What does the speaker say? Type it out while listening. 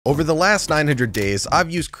Over the last 900 days, I've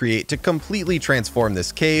used Create to completely transform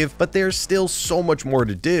this cave, but there's still so much more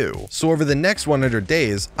to do. So over the next 100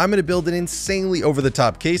 days, I'm going to build an insanely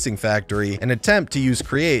over-the-top casing factory and attempt to use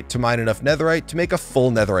Create to mine enough netherite to make a full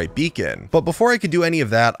netherite beacon. But before I could do any of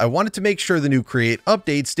that, I wanted to make sure the new Create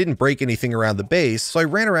updates didn't break anything around the base, so I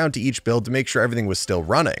ran around to each build to make sure everything was still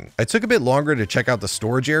running. I took a bit longer to check out the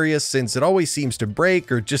storage area since it always seems to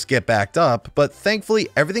break or just get backed up, but thankfully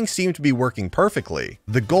everything seemed to be working perfectly.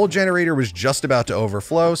 The gold generator was just about to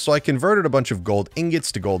overflow, so I converted a bunch of gold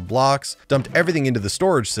ingots to gold blocks, dumped everything into the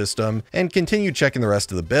storage system, and continued checking the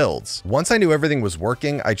rest of the builds. Once I knew everything was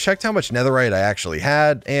working, I checked how much netherite I actually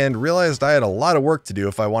had, and realized I had a lot of work to do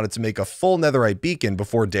if I wanted to make a full netherite beacon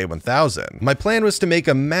before day 1000. My plan was to make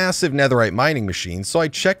a massive netherite mining machine, so I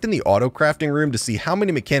checked in the auto crafting room to see how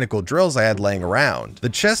many mechanical drills I had laying around. The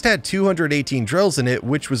chest had 218 drills in it,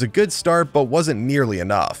 which was a good start, but wasn't nearly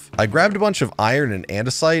enough. I grabbed a bunch of iron and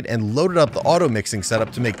andesite and loaded up the auto mixing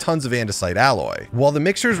setup to make tons of andesite alloy. While the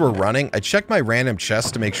mixers were running, I checked my random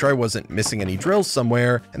chest to make sure I wasn't missing any drills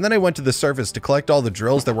somewhere, and then I went to the surface to collect all the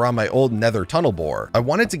drills that were on my old nether tunnel bore. I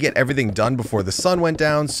wanted to get everything done before the sun went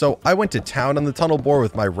down, so I went to town on the tunnel bore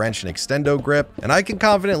with my wrench and extendo grip, and I can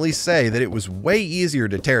confidently say that it was way easier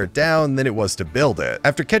to tear it down than it was to build it.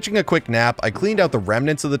 After catching a quick nap, I cleaned out the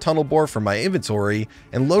remnants of the tunnel bore from my inventory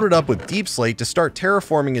and loaded up with deep slate to start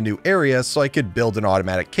terraforming a new area so I could build an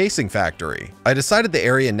automatic casing factory. I decided the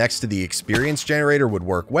area next to the experience generator would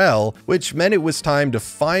work well, which meant it was time to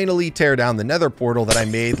finally tear down the nether portal that I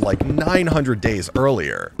made like 900 days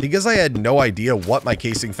earlier. Because I had no idea what my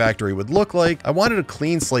casing factory would look like, I wanted a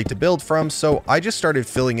clean slate to build from, so I just started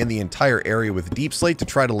filling in the entire area with deep slate to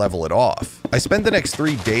try to level it off. I spent the next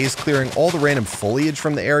 3 days clearing all the random foliage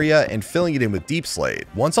from the area and filling it in with deep slate.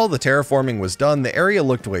 Once all the terraforming was done, the area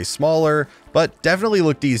looked way smaller, but definitely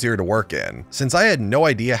looked easier to work in. Since I had no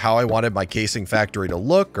idea how I wanted my casing factory to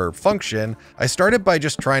look or function, I started by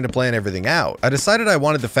just trying to plan everything out. I decided I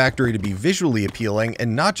wanted the factory to be visually appealing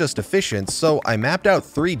and not just efficient, so I mapped out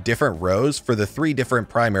 3 different rows for the 3 different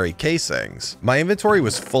primary casings. My inventory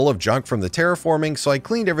was full of junk from the terraforming, so I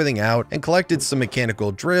cleaned everything out and collected some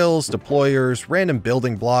mechanical drills, deployers, random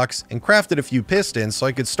building blocks, and crafted a few pistons so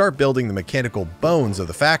I could start building the mechanical bones of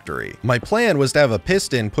the factory. My plan was to have a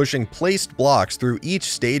piston pushing placed blocks through each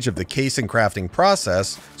stage of the casing crafting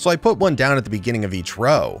process, so I put one down at the beginning of each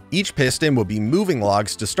row. Each piston will be moving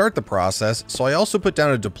logs to start the process, so I also put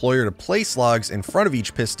down a deployer to place logs in front of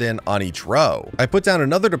each piston on each row. I put down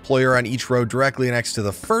another deployer on each row directly next to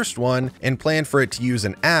the first one and planned for it to use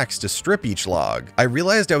an axe to strip each log. I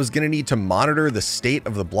realized I was going to need to monitor the state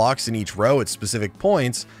of the blocks in each row at specific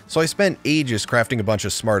points, so I spent ages crafting a bunch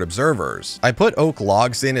of smart observers. I put oak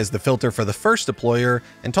logs in as the filter for the first deployer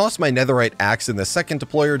and tossed my netherite axe in the second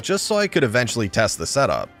deployer just so I could eventually test the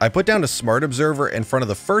setup. I put down a smart observer in front of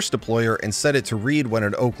the first deployer and set it to read when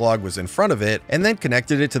an oak log was in front of it, and then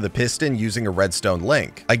connected it to the piston using a redstone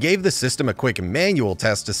link. I gave the system a quick manual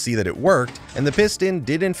test to see that it worked, and the piston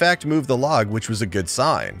did in fact move the log, which was a good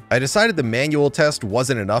sign. I decided the manual test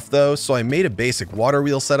wasn't enough though, so I made a basic water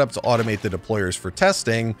wheel setup to automate the deployers for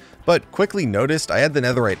testing, but quickly noticed I had the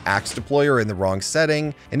netherite axe deployer in the wrong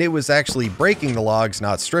setting, and it was actually breaking the logs,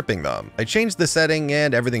 not stripping them. I changed the setting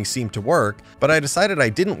and everything seemed to work, but I decided I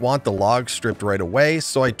didn't want the logs stripped right away,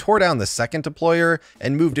 so I tore down the second deployer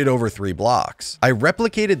and moved it over 3 blocks. I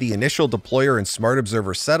replicated the initial deployer and smart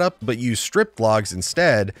observer setup, but used stripped logs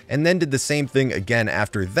instead, and then did the same thing again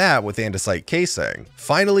after that with andesite casing.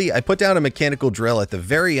 Finally, I put down a mechanical drill at the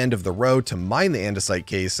very end of the row to mine the andesite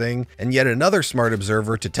casing, and yet another smart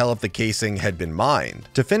observer to tell if the casing had been mined.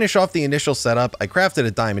 To finish off the initial setup, I crafted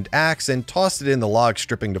a diamond axe and tossed it in the log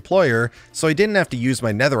stripping deployer, so I didn't have to use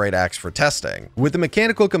my netherite axe for testing. With the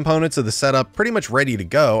mechanical components of the setup pretty much ready to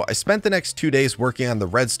go, I spent the next 2 days working on the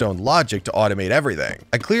redstone logic to automate everything.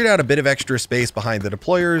 I cleared out a bit of extra space behind the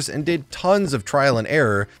deployers and did tons of trial and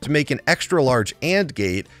error to make an extra large AND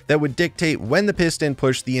gate that would dictate when the piston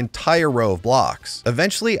pushed the entire row of blocks.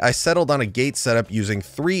 Eventually, I settled on a gate setup using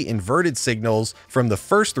 3 inverted signals from the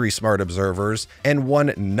first 3 smart observers and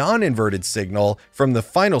 1 non-inverted signal from the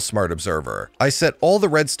final smart observer. I set all the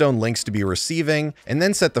redstone links to be receiving and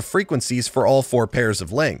then set the frequencies for all 4 pairs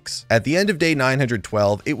of links. At the end of day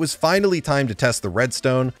 912, it was finally time to test the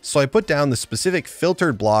redstone, so I put down the specific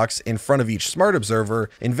filtered blocks in front of each smart observer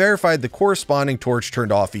and verified the corresponding torch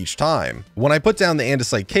turned off each time. When I put down the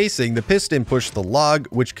andesite casing, the piston pushed the log,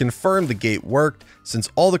 which confirmed the gate worked, since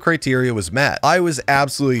all the criteria was met. I was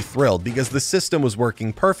absolutely thrilled because the system was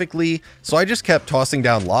working perfectly, so I just kept tossing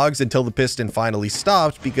down logs until the piston finally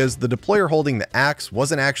stopped because the deployer holding the axe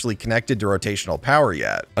wasn't actually connected connected to rotational power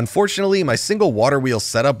yet. Unfortunately, my single water wheel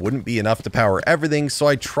setup wouldn't be enough to power everything, so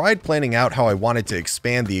I tried planning out how I wanted to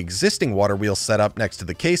expand the existing water wheel setup next to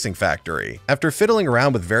the casing factory. After fiddling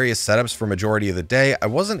around with various setups for majority of the day, I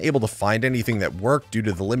wasn't able to find anything that worked due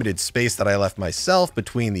to the limited space that I left myself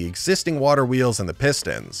between the existing water wheels and the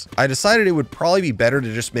pistons. I decided it would probably be better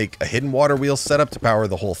to just make a hidden water wheel setup to power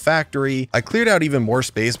the whole factory. I cleared out even more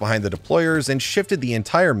space behind the deployers and shifted the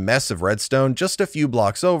entire mess of redstone just a few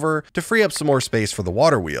blocks over to free up some more space for the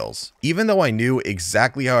water wheels. Even though I knew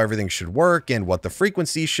exactly how everything should work and what the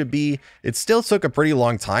frequencies should be, it still took a pretty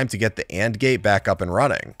long time to get the AND gate back up and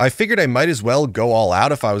running. I figured I might as well go all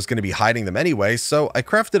out if I was going to be hiding them anyway, so I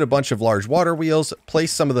crafted a bunch of large water wheels,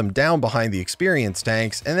 placed some of them down behind the experience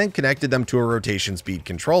tanks, and then connected them to a rotation speed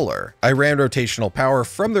controller. I ran rotational power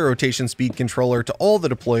from the rotation speed controller to all the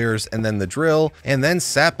deployers and then the drill, and then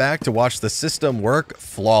sat back to watch the system work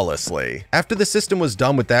flawlessly. After the system was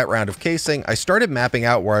done with that round of casing, I started mapping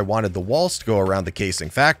out where I wanted the walls to go around the casing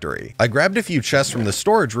factory. I grabbed a few chests from the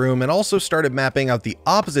storage room and also started mapping out the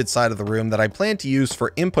opposite side of the room that I planned to use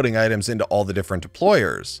for inputting items into all the different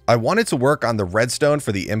deployers. I wanted to work on the redstone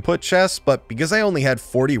for the input chests, but because I only had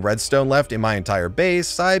 40 redstone left in my entire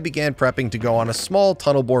base, I began prepping to go on a small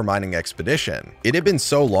tunnel bore mining expedition. It had been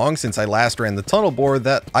so long since I last ran the tunnel bore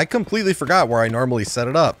that I completely forgot where I normally set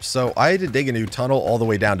it up, so I had to dig a new tunnel all the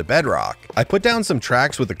way down to bedrock. I put down some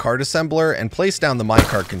tracks with the cart assembler and placed down the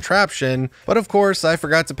minecart contraption, but of course I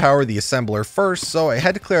forgot to power the assembler first, so I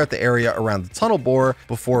had to clear out the area around the tunnel bore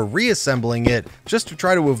before reassembling it just to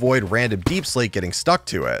try to avoid random deep slate getting stuck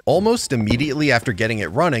to it. Almost immediately after getting it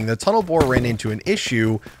running, the tunnel bore ran into an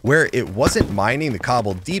issue where it wasn't mining the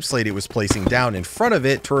cobbled deep slate it was placing down in front of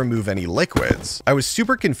it to remove any liquids. I was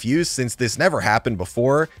super confused since this never happened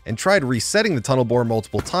before and tried resetting the tunnel bore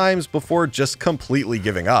multiple times before just completely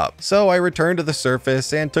giving up. So I returned to the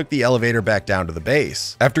surface and took the elevator back down to the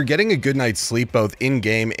base. After getting a good night's sleep both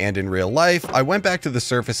in-game and in real life, I went back to the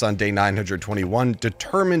surface on day 921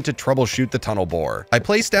 determined to troubleshoot the tunnel bore. I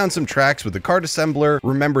placed down some tracks with the cart assembler,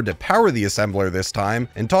 remembered to power the assembler this time,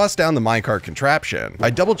 and tossed down the minecart contraption. I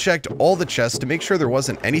double checked all the chests to make sure there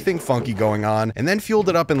wasn't anything funky going on, and then fueled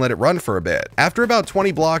it up and let it run for a bit. After about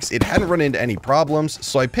 20 blocks, it hadn't run into any problems,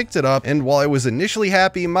 so I picked it up, and while I was initially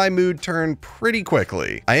happy, my mood turned pretty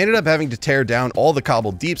quickly. I ended up having to tear down all the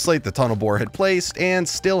cobbled deep slate the tunnel bore had placed, and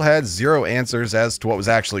still had zero answers as to what was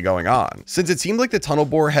actually going on. Since it seemed like the tunnel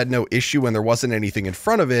bore had no issue when there wasn't anything in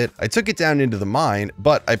front of it, I took it down into the mine,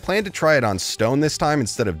 but I planned to try it on stone this time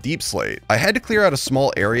instead of deep slate. I had to clear out a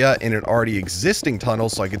small area in an already existing tunnel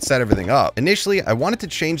so I could set everything up. Initially, I wanted to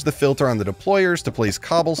change the filter on the deployers to place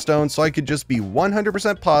cobblestone so I could just be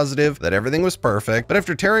 100% positive that everything was perfect, but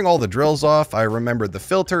after tearing all the drills off, I remembered the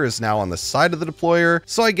filter is now on the side of the deployer,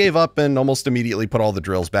 so I gave up and almost immediately put all the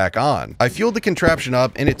drills back on. I fueled the contraption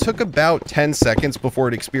up, and it took about 10 seconds before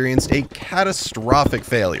it experienced a catastrophic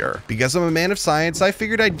failure. Because I'm a man of science, I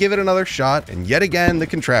figured I'd give it another shot, and yet again, the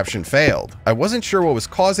contraption failed. I wasn't sure what was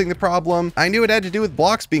causing the problem. I knew it had to do with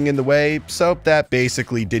blocks being in the way, so that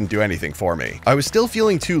basically didn't do anything for me. I was still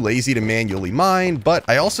feeling too lazy to manually mine, but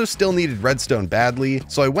I also still needed redstone badly,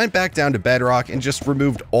 so I went back down to bedrock and just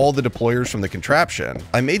removed all the deployers from the contraption.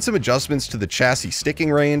 I made some adjustments to the chassis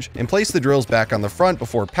sticking range and placed the drills back on the front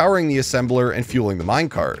before powering the assembler and fueling the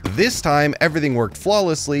minecart. This time, everything worked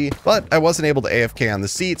flawlessly, but I wasn't able to AFK on the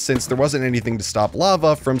seat since there wasn't anything to stop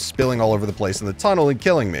lava from spilling all over the place in the tunnel and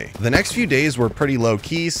killing me. The next few days were pretty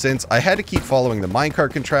low-key since I had to keep following the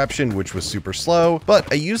minecart contraption, which was super slow,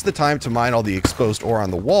 but I used the time to mine all the exposed ore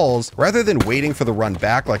on the walls rather than waiting for the run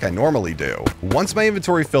back like I normally do. Once my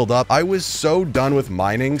inventory filled up, I was so done with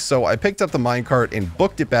mining, so I picked up the minecart and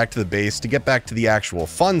booked it back to the base to get back to the actual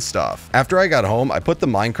fun stuff. After I got home, I put the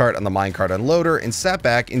minecart on the minecart unloader and sat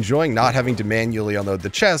back enjoying not having to manually unload the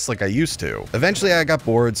chests like I used to. Eventually I got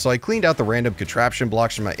bored, so I cleaned out the random contraption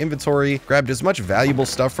blocks from my inventory, grabbed as much valuable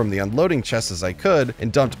stuff from the unloading chests as I could,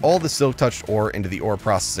 and dumped all the silk touched ore into the ore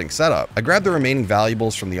processing setup. I grabbed the remaining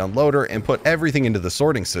valuables from the unloader and put everything into the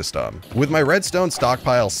sorting system. With my redstone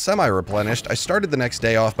stockpile semi-replenished, I started the next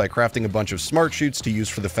day off by crafting a bunch of smart chutes to use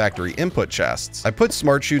for the factory input chests. I put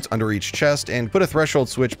smart chutes under each chest and put a threshold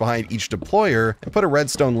switch behind each deployer and put a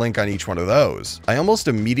redstone link on each one of those. I almost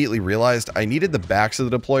immediately realized I needed the backs of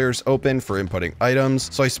the deployers open for inputting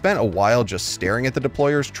items, so I spent a while just staring at the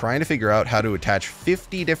deployers trying to figure out how to attach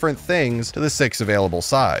 50 different things to the 6 available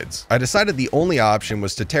sides. I decided the only option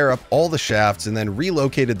was to tear up all the shafts and then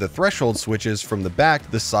relocated the threshold switches from the back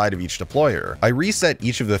to the side of each deployer. I reset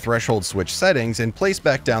each of the threshold switch settings and placed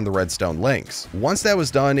back down the redstone links. Once that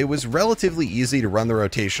was done, it was relatively easy to run the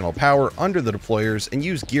rotational power under the deployers and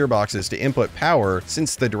use gearboxes to input power power,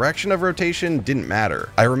 since the direction of rotation didn't matter.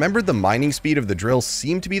 I remembered the mining speed of the drill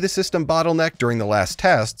seemed to be the system bottleneck during the last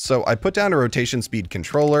test, so I put down a rotation speed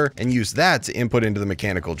controller and used that to input into the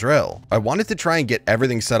mechanical drill. I wanted to try and get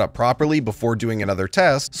everything set up properly before doing another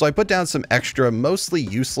test, so I put down some extra, mostly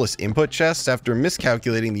useless input chests after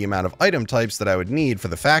miscalculating the amount of item types that I would need for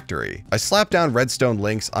the factory. I slapped down redstone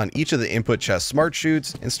links on each of the input chest smart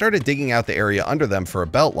chutes and started digging out the area under them for a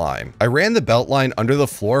belt line. I ran the belt line under the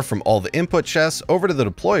floor from all the input chests over to the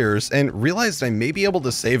deployers and realized I may be able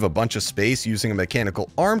to save a bunch of space using a mechanical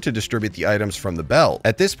arm to distribute the items from the belt.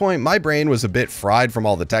 At this point, my brain was a bit fried from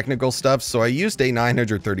all the technical stuff, so I used day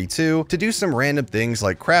 932 to do some random things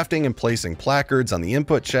like crafting and placing placards on the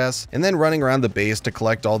input chests, and then running around the base to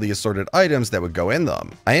collect all the assorted items that would go in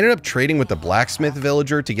them. I ended up trading with the blacksmith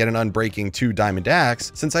villager to get an unbreaking 2 diamond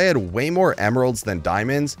axe, since I had way more emeralds than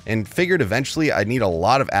diamonds, and figured eventually I'd need a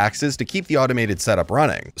lot of axes to keep the automated setup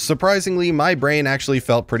running. Surprisingly, my brain actually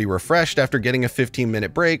felt pretty refreshed after getting a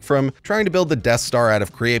 15-minute break from trying to build the Death Star out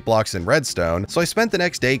of create blocks and redstone, so I spent the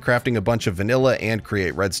next day crafting a bunch of vanilla and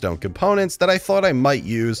create redstone components that I thought I might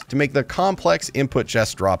use to make the complex input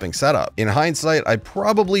chest dropping setup. In hindsight, I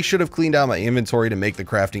probably should have cleaned out my inventory to make the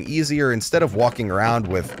crafting easier instead of walking around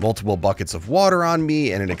with multiple buckets of water on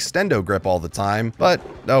me and an extendo grip all the time, but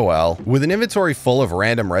oh well. With an inventory full of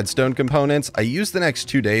random redstone components, I used the next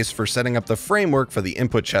 2 days for setting up the framework for the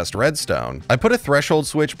input chest redstone. I put a threshold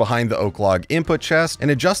switch behind the oak log input chest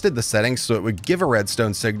and adjusted the settings so it would give a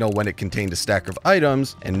redstone signal when it contained a stack of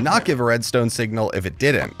items and not give a redstone signal if it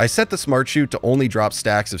didn't. I set the smart chute to only drop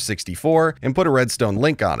stacks of 64 and put a redstone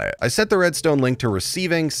link on it. I set the redstone link to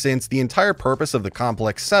receiving since the entire purpose of the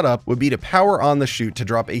complex setup would be to power on the chute to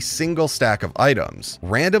drop a single stack of items.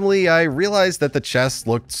 Randomly, I realized that the chest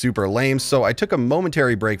looked super lame, so I took a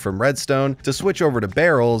momentary break from redstone to switch over to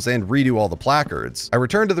barrels and redo all the placards. I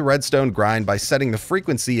returned to the redstone grind by setting the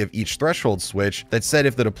frequency of each threshold switch that said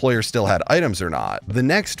if the deployer still had items or not. The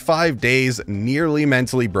next 5 days nearly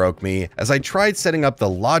mentally broke me as I tried setting up the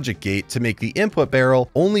logic gate to make the input barrel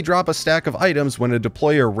only drop a stack of items when a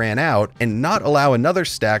deployer ran out and not allow another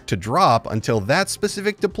stack to drop until that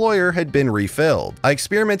specific deployer had been refilled. I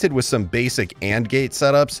experimented with some basic AND gate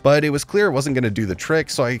setups, but it was clear it wasn't going to do the trick,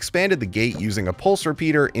 so I expanded the gate using a pulse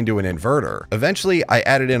repeater into an inverter. Eventually, I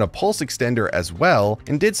added in a pulse extender as well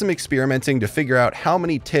and did some experimenting to figure out how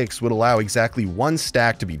many ticks would allow exactly 1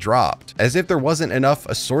 stack to be dropped. As if there wasn't enough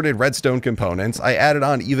assorted redstone components, I added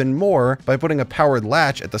on even more by putting a powered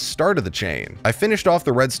latch at the start of the chain. I finished off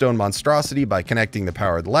the redstone monstrosity by connecting the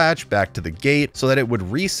powered latch back to the gate so that it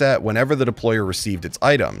would reset whenever the deployer received its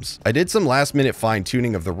items. I did some last minute fine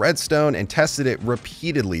tuning of the redstone and tested it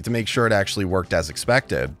repeatedly to make sure it actually worked as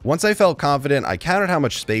expected. Once I felt confident, I counted how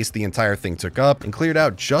much space the entire thing took up and cleared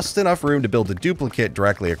out just enough room to build a duplicate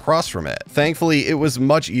directly across from it. Thankfully, it was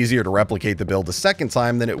much easier to replicate the build a second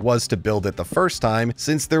time than it was to build it the first time,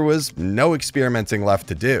 since there was no experimenting left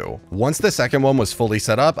to do. Once the second one was fully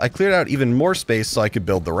set up, I cleared out even more space so I could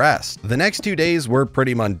build the rest. The next 2 days were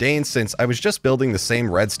pretty mundane since I was just building the same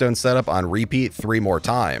redstone setup on repeat 3 more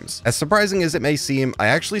times. As surprising as it may seem, I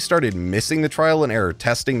actually started missing the trial and error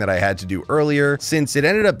testing that I had to do earlier, since it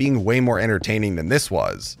ended up being way more entertaining than this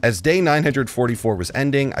was. As day 944 was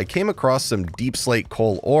ending, I came across some deep slate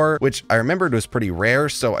coal ore, which I remembered was pretty rare,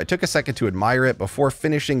 so I took a second to admire it before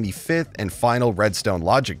finishing the 5th and final redstone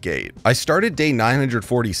logic gate. I started day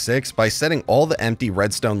 946 by setting all the empty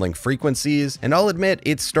redstone link frequencies, and I'll admit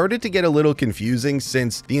it started to get a little confusing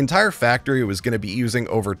since the entire factory was going to be using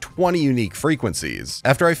over 20 unique frequencies.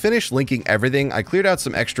 After I finished linking everything, I cleared out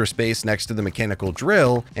some extra space next to the mechanical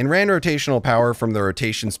drill and ran rotational power from the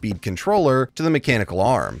rotation speed controller to the mechanical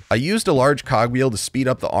arm. I used a large cogwheel to speed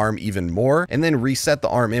up the arm even more and then reset the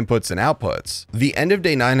arm inputs and outputs. The end of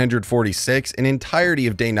day 946 and entirety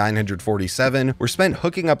of day 947 were spent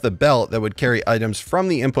hooking up the belt that would carry items from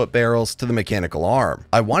the input barrels to the mechanical arm.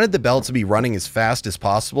 I wanted the belt to be running as fast as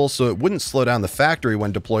possible so it wouldn't slow down the factory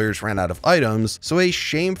when deployers ran out of items, so a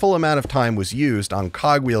shameful amount of time was used on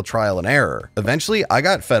cogwheel trial and error. Eventually, I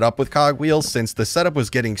got fed up with cogwheels since the setup was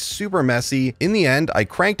getting super messy. In the end, I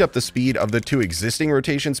cranked up the speed of the 2 existing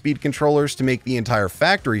rotation speed controllers to make the entire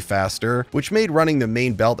factory faster, which made running the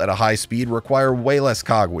main belt at a high speed require way less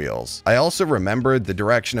cogwheels. I also remembered the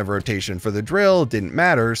direction of rotation for the drill didn't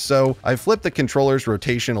matter, so I flipped the controller's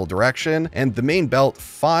rotational direction and the main belt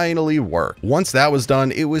finally worked. Once that was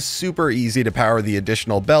done, it was super easy to power the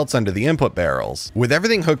additional belts under the input barrels. With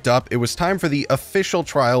everything hooked up, it was time for the official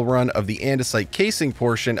trial run of the andesite casing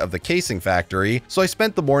portion of the casing factory, so I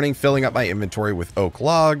spent the morning filling up my inventory with oak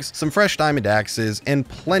logs, some fresh diamond axes, and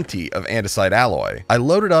plenty of andesite alloy. I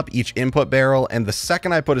loaded up each input barrel, and the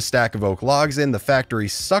second I put a a stack of oak logs in, the factory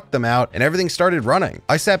sucked them out, and everything started running.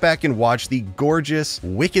 I sat back and watched the gorgeous,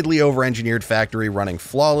 wickedly over-engineered factory running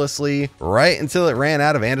flawlessly, right until it ran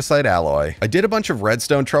out of andesite alloy. I did a bunch of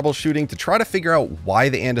redstone troubleshooting to try to figure out why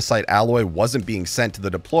the andesite alloy wasn't being sent to the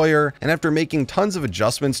deployer, and after making tons of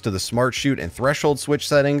adjustments to the smart chute and threshold switch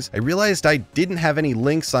settings, I realized I didn't have any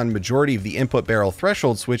links on majority of the input barrel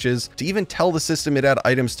threshold switches to even tell the system it had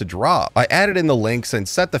items to drop. I added in the links and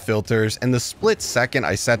set the filters, and the split second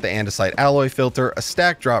I set the andesite alloy filter, a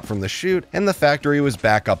stack dropped from the chute, and the factory was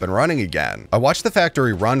back up and running again. I watched the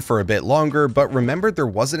factory run for a bit longer, but remembered there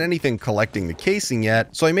wasn't anything collecting the casing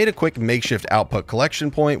yet, so I made a quick makeshift output collection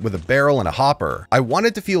point with a barrel and a hopper. I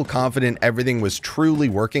wanted to feel confident everything was truly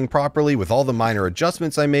working properly with all the minor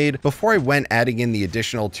adjustments I made before I went adding in the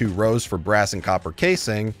additional 2 rows for brass and copper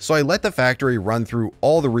casing, so I let the factory run through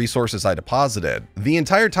all the resources I deposited. The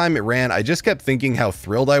entire time it ran, I just kept thinking how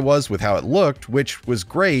thrilled I was with how it looked, which was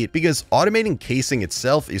great because automating casing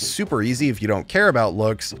itself is super easy if you don't care about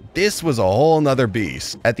looks. This was a whole nother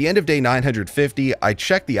beast. At the end of day 950, I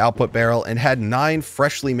checked the output barrel and had 9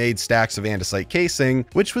 freshly made stacks of andesite casing,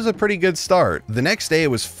 which was a pretty good start. The next day,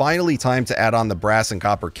 it was finally time to add on the brass and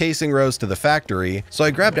copper casing rows to the factory, so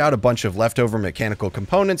I grabbed out a bunch of leftover mechanical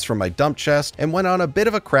components from my dump chest and went on a bit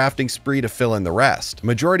of a crafting spree to fill in the rest.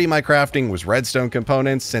 Majority of my crafting was redstone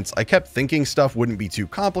components since I kept thinking stuff wouldn't be too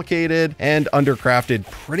complicated, and undercrafted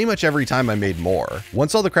pretty much every time I made more.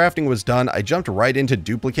 Once all the crafting was done, I jumped right into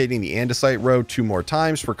duplicating the andesite row 2 more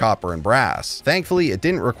times for copper and brass. Thankfully, it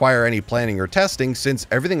didn't require any planning or testing since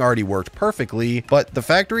everything already worked perfectly, but the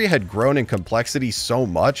factory had grown in complexity so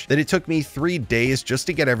much that it took me 3 days just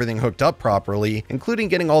to get everything hooked up properly, including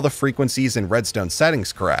getting all the frequencies and redstone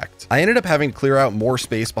settings correct. I ended up having to clear out more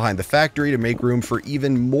space behind the factory to make room for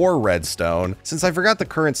even more redstone, since I forgot the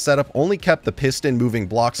current setup only kept the piston moving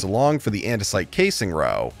blocks along for the andesite casing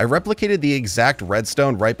row. I replicated the exact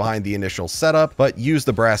redstone right behind the initial setup, but used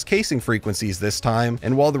the brass casing frequencies this time,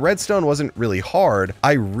 and while the redstone wasn't really hard,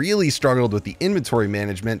 I really struggled with the inventory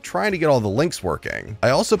management trying to get all the links working. I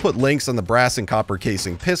also put links on the brass and copper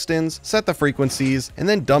casing pistons, set the frequencies, and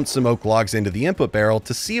then dumped some oak logs into the input barrel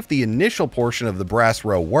to see if the initial portion of the brass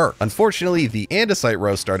row worked. Unfortunately, the andesite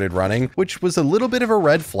row started running, which was a little bit of a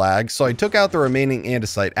red flag, so I took out the remaining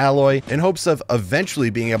andesite alloy in hopes of eventually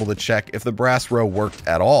being able to check if the brass row worked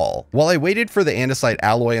at all. While I waited for the andesite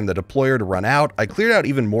alloy and the deployer to run out, I cleared out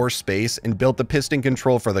even more space and built the piston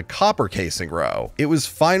control for the copper casing row. It was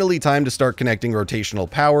finally time to start connecting rotational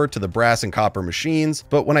power to the brass and copper machines,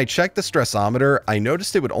 but when I checked the stressometer, I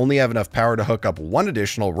noticed it would only have enough power to hook up 1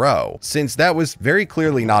 additional row. Since that was very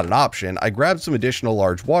clearly not an option, I grabbed some additional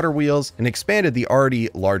large water wheels and expanded the already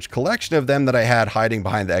large collection of them that I had hiding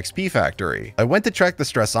behind the XP factory. I went to check the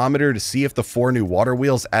stressometer to see if the 4 new water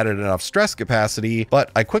wheels added enough stress capacity,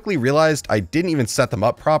 but I quickly realized I didn't even set them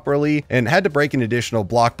up properly and had to break an additional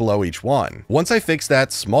block below each one. Once I fixed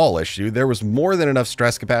that small issue, there was more than enough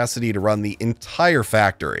stress capacity to run the entire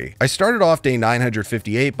factory. I started off day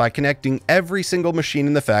 958 by connecting every single machine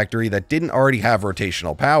in the factory that didn't already have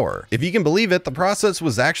rotational power. If you can believe it, the process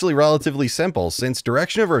was actually relatively simple since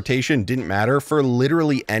direction of rotation didn't matter for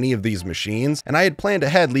literally any of these machines, and I had planned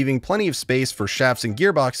ahead, leaving plenty of space for shafts and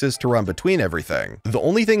gearboxes to run between everything. The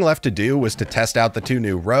only thing left to do was to test out the 2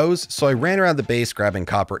 new rows, so I ran around the base grabbing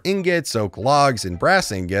copper ingots, oak logs, and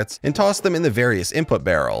brass ingots and tossed them in the various input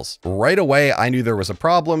barrels. Right away, I knew there was a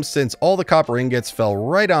problem since all the copper ingots fell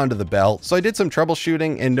right onto the belt, so I did some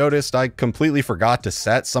troubleshooting and noticed I completely forgot to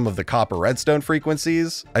set some of the copper redstone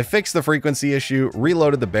frequencies. I fixed the frequency issue,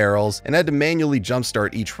 reloaded the barrels, and had to manually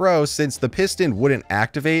jumpstart each row since the piston wouldn't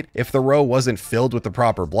activate if the row wasn't filled with the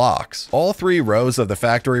proper blocks. All 3 rows of the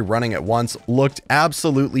factory running at once looked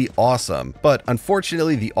absolutely awesome, but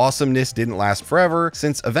unfortunately the awesomeness didn't last forever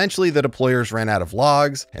since eventually the deployers ran out of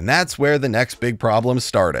logs, and that's where the next big problem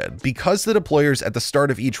started. Because the deployers at the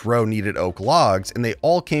start of each row needed oak logs and they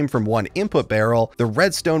all came from 1 input barrel, the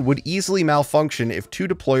redstone would easily malfunction if 2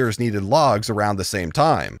 deployers needed logs around the same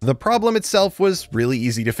time. The problem itself was really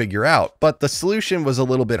easy to figure out, but the solution was a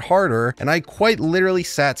little bit harder, and I quite literally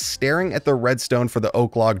sat staring at the redstone for the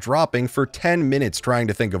oak log dropping for 10 minutes trying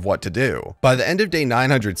to think of what to do. By the end of day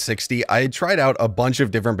 960, I had tried out a bunch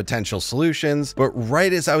of different potential solutions, but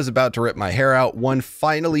right as I was about to rip my hair out, one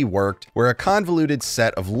finally worked, where a convoluted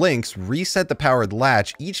set of links reset the powered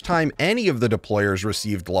latch each time any of the deployers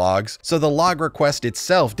received logs, so the log request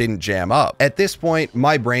itself didn't jam up. At this point,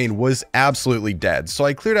 my brain was absolutely dead, so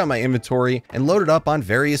I cleared out my inventory and loaded up on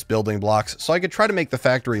various building blocks so I could try to make the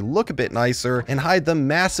factory look a bit nicer and hide the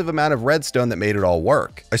massive amount of redstone that made it all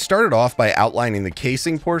work. I started off by outlining the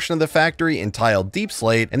casing portion of the factory in tiled deep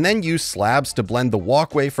slate and then used slabs steps to blend the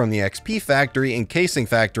walkway from the XP factory and casing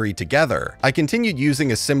factory together. I continued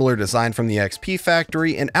using a similar design from the XP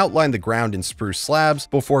factory and outlined the ground in spruce slabs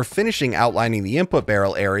before finishing outlining the input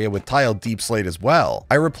barrel area with tiled deep slate as well.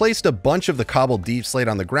 I replaced a bunch of the cobbled deep slate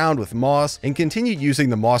on the ground with moss and continued using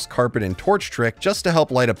the moss carpet and torch trick just to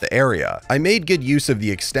help light up the area. I made good use of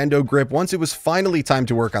the extendo grip once it was finally time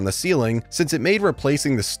to work on the ceiling, since it made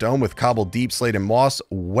replacing the stone with cobbled deep slate and moss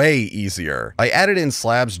way easier. I added in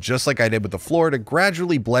slabs just like I did with the floor to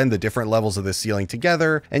gradually blend the different levels of the ceiling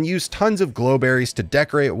together and used tons of glowberries to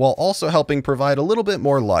decorate while also helping provide a little bit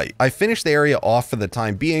more light. I finished the area off for the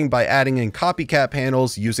time being by adding in copycat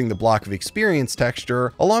panels using the block of experience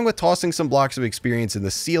texture, along with tossing some blocks of experience in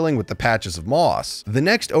the ceiling with the patches of moss. The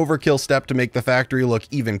next overkill step to make the factory look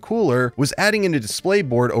even cooler was adding in a display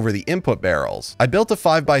board over the input barrels. I built a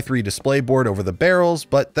 5x3 display board over the barrels,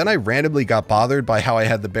 but then I randomly got bothered by how I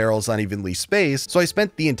had the barrels unevenly spaced, so I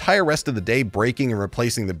spent the entire rest of the day breaking and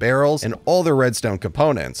replacing the barrels and all their redstone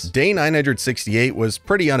components. Day 968 was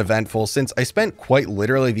pretty uneventful since I spent quite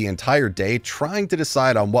literally the entire day trying to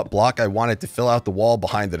decide on what block I wanted to fill out the wall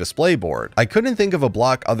behind the display board. I couldn't think of a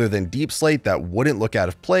block other than deep slate that wouldn't look out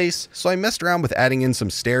of place, so I messed around with adding in some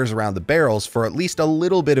stairs around the barrels for at least a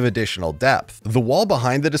little bit of additional depth. The wall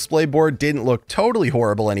behind the display board didn't look totally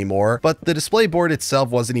horrible anymore, but the display board itself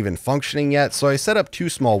wasn't even functioning yet, so I set up two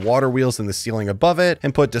small water wheels in the ceiling above it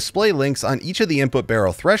and put display links on each of the input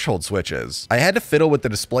barrel threshold switches. I had to fiddle with the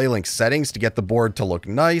display link settings to get the board to look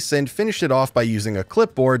nice and finished it off by using a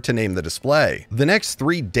clipboard to name the display. The next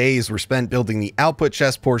 3 days were spent building the output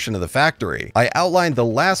chest portion of the factory. I outlined the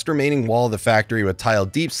last remaining wall of the factory with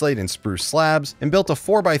tiled deep slate and spruce slabs and built a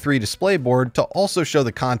 4x3 display board to also show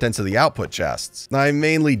the contents of the output chests. I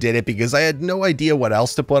mainly did it because I had no idea what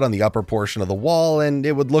else to put on the upper portion of the wall and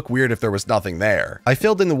it would look weird if there was nothing there. I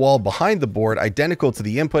filled in the wall behind the board identical to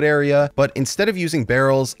the input area, but instead of using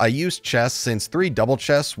barrels, I used chests since 3 double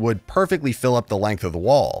chests would perfectly fill up the length of the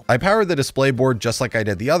wall. I powered the display board just like I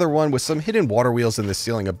did the other one with some hidden water wheels in the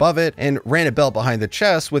ceiling above it and ran a belt behind the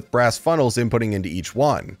chest with brass funnels inputting into each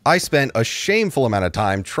one. I spent a shameful amount of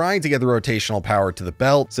time trying to get the rotational power to the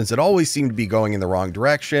belt since it always seemed to be going in the wrong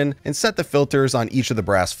direction, and set the filters on each of the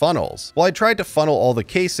brass funnels, while I tried to funnel all the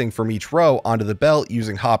casing from each row onto the belt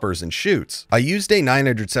using hoppers and chutes. I used day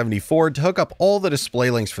 974 to hook up all the display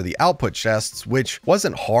links for the output chests, which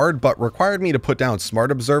wasn't hard but required me to put down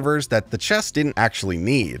smart observers that the chest didn't actually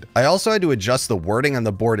need. I also had to adjust the wording on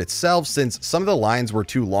the board itself since some of the lines were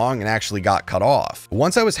too long and actually got cut off.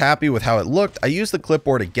 Once I was happy with how it looked, I used the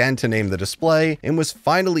clipboard again to name the display and was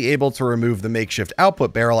finally able to remove the makeshift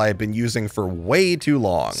output barrel I had been using for way too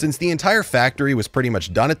long. Since the entire factory was pretty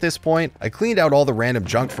much done at this point, I cleaned out all the random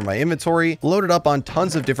junk from my inventory, loaded up on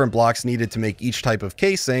tons of different blocks needed to make each type of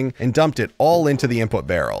casing, and dumped it all into the input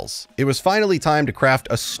barrels. It was finally time to craft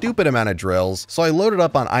a stupid amount of drills, so I loaded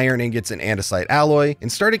up on iron ingots and andesite alloy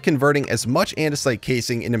and started converting as much andesite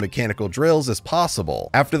casing into mechanical drills as possible.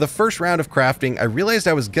 After the first round of crafting, I realized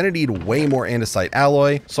I was gonna need way more andesite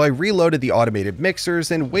alloy, so I reloaded the automated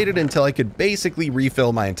mixers and waited until I could basically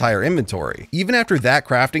refill my entire inventory. Even after that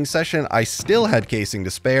crafting session, I still had casing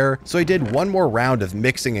to spare, so I did one more round of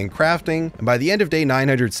mixing and crafting, and by the end of day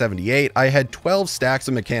 978, I had 12 stacks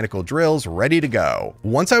of mechanical drills ready to go.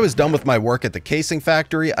 Once I was done with my work at the casing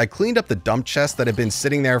factory, I cleaned up the dump chest that had been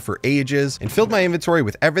sitting there for ages and filled my inventory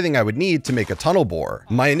with everything I would need to make a tunnel bore.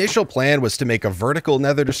 My initial plan was to make a vertical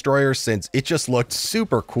nether destroyer since it just looked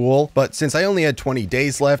super cool, but since I only had 20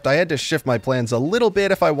 days left, I had to shift my plans a little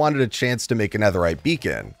bit if I wanted a chance to make a netherite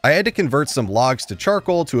beacon. I had to convert some logs to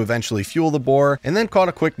charcoal to eventually fuel the bore, and then caught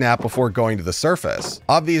a quick nap before going to the surface.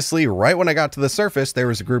 Obviously, right when I got to the surface, there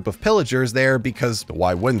was a group of pillagers there because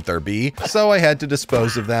why wouldn't there be? So I had to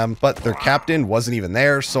dispose of them, but their captain wasn't even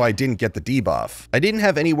there, so I didn't get the debuff. I didn't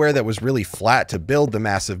have anywhere that was really flat to build the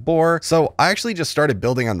massive bore, so I actually just started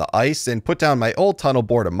building on the ice and put down my old tunnel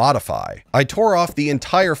bore to modify. I tore off the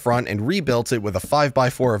entire front and rebuilt it with a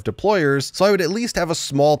 5x4 of deployers, so I would at least have a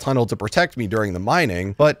small tunnel to protect me during the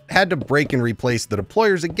mining, but had to break and replace the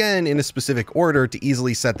deployers again in a specific order to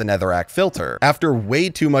easily set the netherrack filter. After way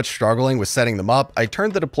too much struggling with setting them up, I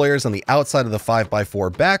turned the deployers on the outside of the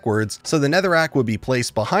 5x4 backwards so the netherrack would be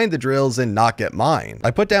placed behind the drills and not get mined.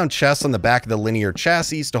 I put down chests on the back of the linear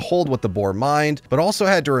chassis to hold what the bore mined, but also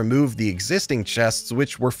had to remove the existing chests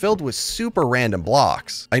which were filled with super random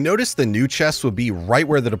blocks. I noticed the new chests would be right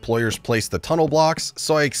where the deployers placed the tunnel blocks,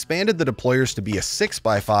 so I expanded the deployers to be a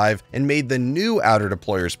 6x5 and made the new outer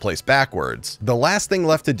deployers place backwards. The last thing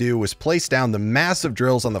left to do was place down the massive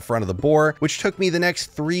drills on the front of the bore, which took me the next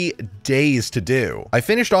 3 days to do. I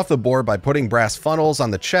finished off the bore by putting brass funnels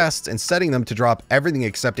on the chests and setting them to drop everything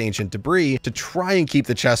accept ancient debris to try and keep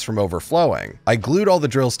the chest from overflowing. I glued all the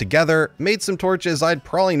drills together, made some torches I'd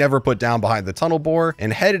probably never put down behind the tunnel bore,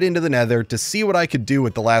 and headed into the nether to see what I could do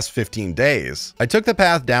with the last 15 days. I took the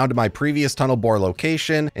path down to my previous tunnel bore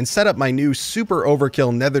location and set up my new super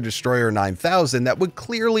overkill Nether Destroyer 9000 that would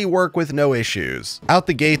clearly work with no issues. Out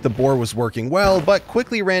the gate, the bore was working well, but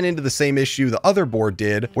quickly ran into the same issue the other bore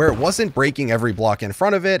did, where it wasn't breaking every block in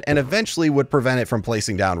front of it and eventually would prevent it from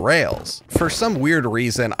placing down rails. For some weird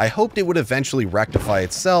reason, I hoped it would eventually rectify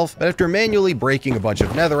itself, but after manually breaking a bunch of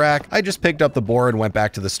netherrack, I just picked up the bore and went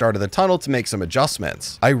back to the start of the tunnel to make some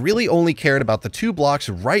adjustments. I really only cared about the 2 blocks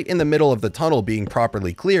right in the middle of the tunnel being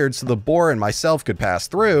properly cleared so the bore and myself could pass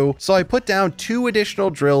through, so I put down 2 additional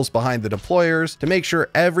drills behind the deployers to make sure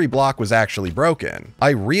every block was actually broken. I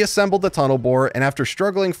reassembled the tunnel bore, and after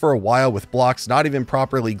struggling for a while with blocks not even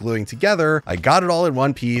properly gluing together, I got it all in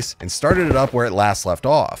one piece and started it up where it last left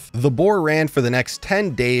off. The bore ran for the next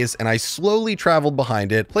 10 days, and I slowly traveled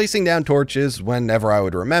behind it, placing down torches whenever I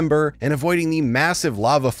would remember, and avoiding the massive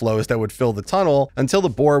lava flows that would fill the tunnel until the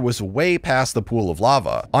bore was way past the pool of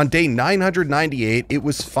lava. On day 998, it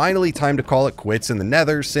was finally time to call it quits in the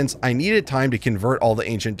nether since I needed time to convert all the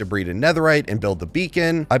ancient debris to netherite and build the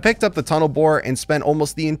beacon. I picked up the tunnel bore and spent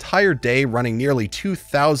almost the entire day running nearly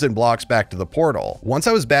 2,000 blocks back to the portal. Once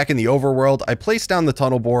I was back in the overworld, I placed down the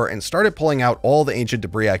tunnel bore and started pulling out all the ancient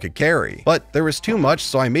debris I could carry. But there was too much,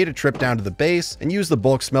 so I made a trip down to the base and used the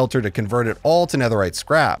bulk smelter to convert it all to netherite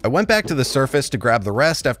scrap. I went back to the surface to grab the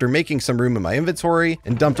rest after making some room in my inventory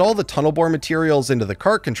and dumped all the tunnel bore materials into the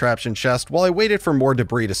cart contraption chest while I waited for more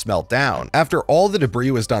debris to smelt down. After all the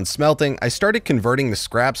debris was done smelting, I started converting the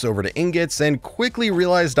scraps over to ingots and quickly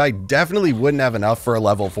realized I definitely wouldn't have enough for a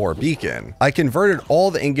level 4 beacon. I converted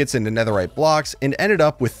all the ingots into netherite blocks and ended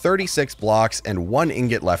up with 36 blocks and 1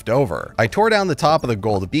 ingot left over. I tore down the top of the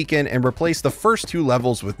gold beacon and replaced the first 2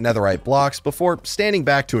 levels with netherite blocks before standing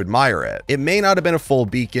back to admire it. It may not have been a full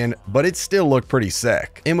beacon, but it still looked pretty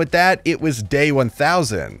sick. And with that, it was day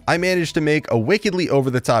 1000. I managed to make a wickedly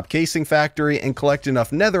over-the-top casing factory and collect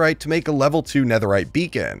enough netherite to make a level 2 netherite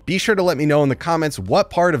beacon. Be sure to let me know in the comments what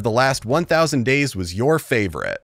part of the last 1000 days was your favorite.